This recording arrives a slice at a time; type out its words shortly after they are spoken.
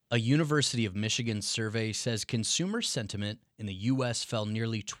A University of Michigan survey says consumer sentiment in the U.S. fell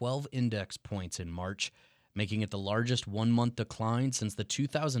nearly 12 index points in March, making it the largest one-month decline since the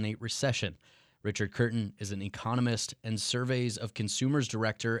 2008 recession. Richard Curtin is an economist and surveys of consumers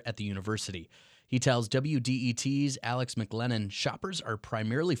director at the university. He tells WDET's Alex McLennan shoppers are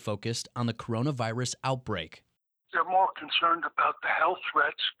primarily focused on the coronavirus outbreak. They're more concerned about the health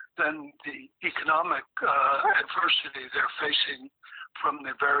threats than the economic adversity they're facing from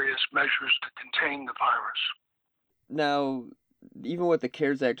the various measures to contain the virus. Now, even with the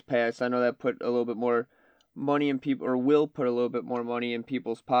CARES Act passed, I know that put a little bit more money in people, or will put a little bit more money in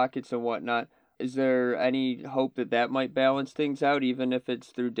people's pockets and whatnot. Is there any hope that that might balance things out, even if it's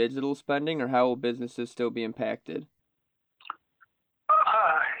through digital spending, or how will businesses still be impacted?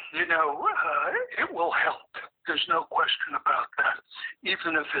 It will help. There's no question about that.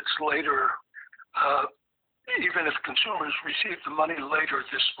 Even if it's later, even if consumers receive the money later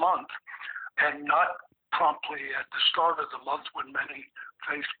this month and not promptly at the start of the month when many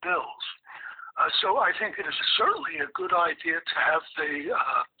face bills. So I think it is certainly a good idea to have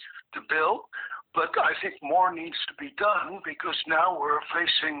the bill, but I think more needs to be done because now we're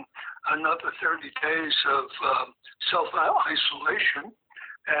facing another 30 days of self-isolation.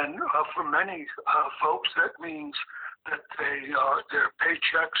 And for many folks, that means that their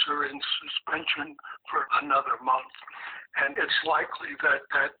paychecks are in suspension for another month. And it's likely that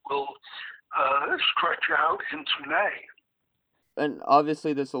that will stretch out into May. And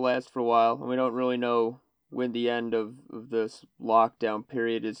obviously this will last for a while, and we don't really know when the end of this lockdown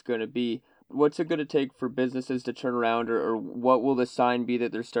period is going to be. What's it going to take for businesses to turn around, or what will the sign be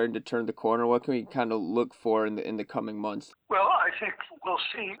that they're starting to turn the corner? What can we kind of look for in the coming months? Well, I think we'll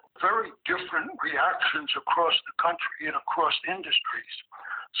see very different reactions across the country and across industries.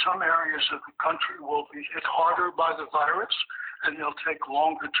 Some areas of the country will be hit harder by the virus, and they'll take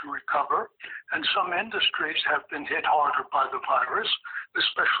longer to recover. And some industries have been hit harder by the virus,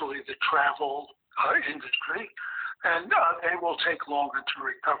 especially the travel industry, and they will take longer to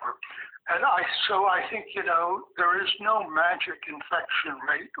recover. And so I think, there is no magic infection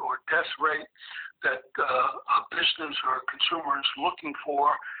rate or death rate that a business or a consumer is looking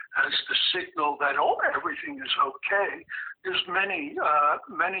for as the signal that, everything is okay. There's many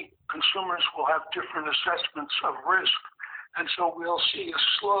consumers will have different assessments of risk. And so we'll see a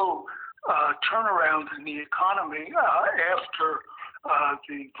slow turnaround in the economy after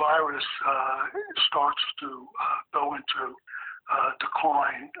the virus starts to go into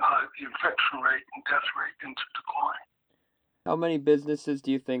decline, the infection rate and death rate into decline. How many businesses do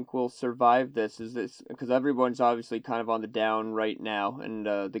you think will survive this? Is this because everyone's obviously kind of on the down right now, and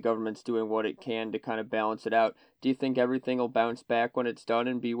the government's doing what it can to kind of balance it out? Do you think everything will bounce back when it's done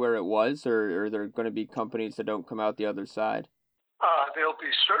and be where it was, or are there going to be companies that don't come out the other side? There'll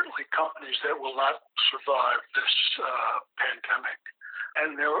be certainly companies that will not survive this pandemic.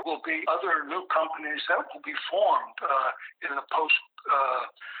 And there will be other new companies that will be formed in the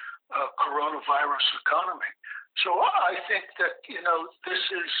post-coronavirus economy. So I think that,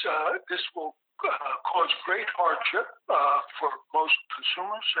 this will cause great hardship for most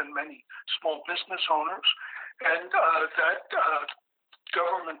consumers and many small business owners, and that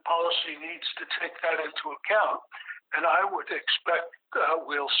government policy needs to take that into account. And I would expect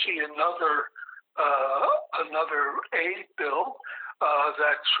we'll see another aid bill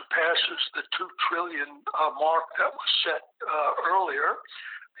that surpasses the $2 trillion mark that was set earlier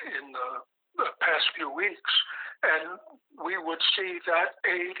in the past few weeks. And we would see that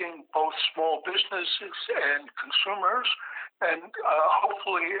aiding both small businesses and consumers, and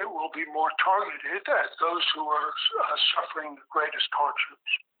hopefully it will be more targeted at those who are suffering the greatest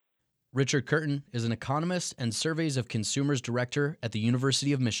hardships. Richard Curtin is an economist and surveys of consumers director at the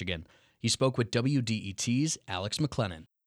University of Michigan. He spoke with WDET's Alex McLennan.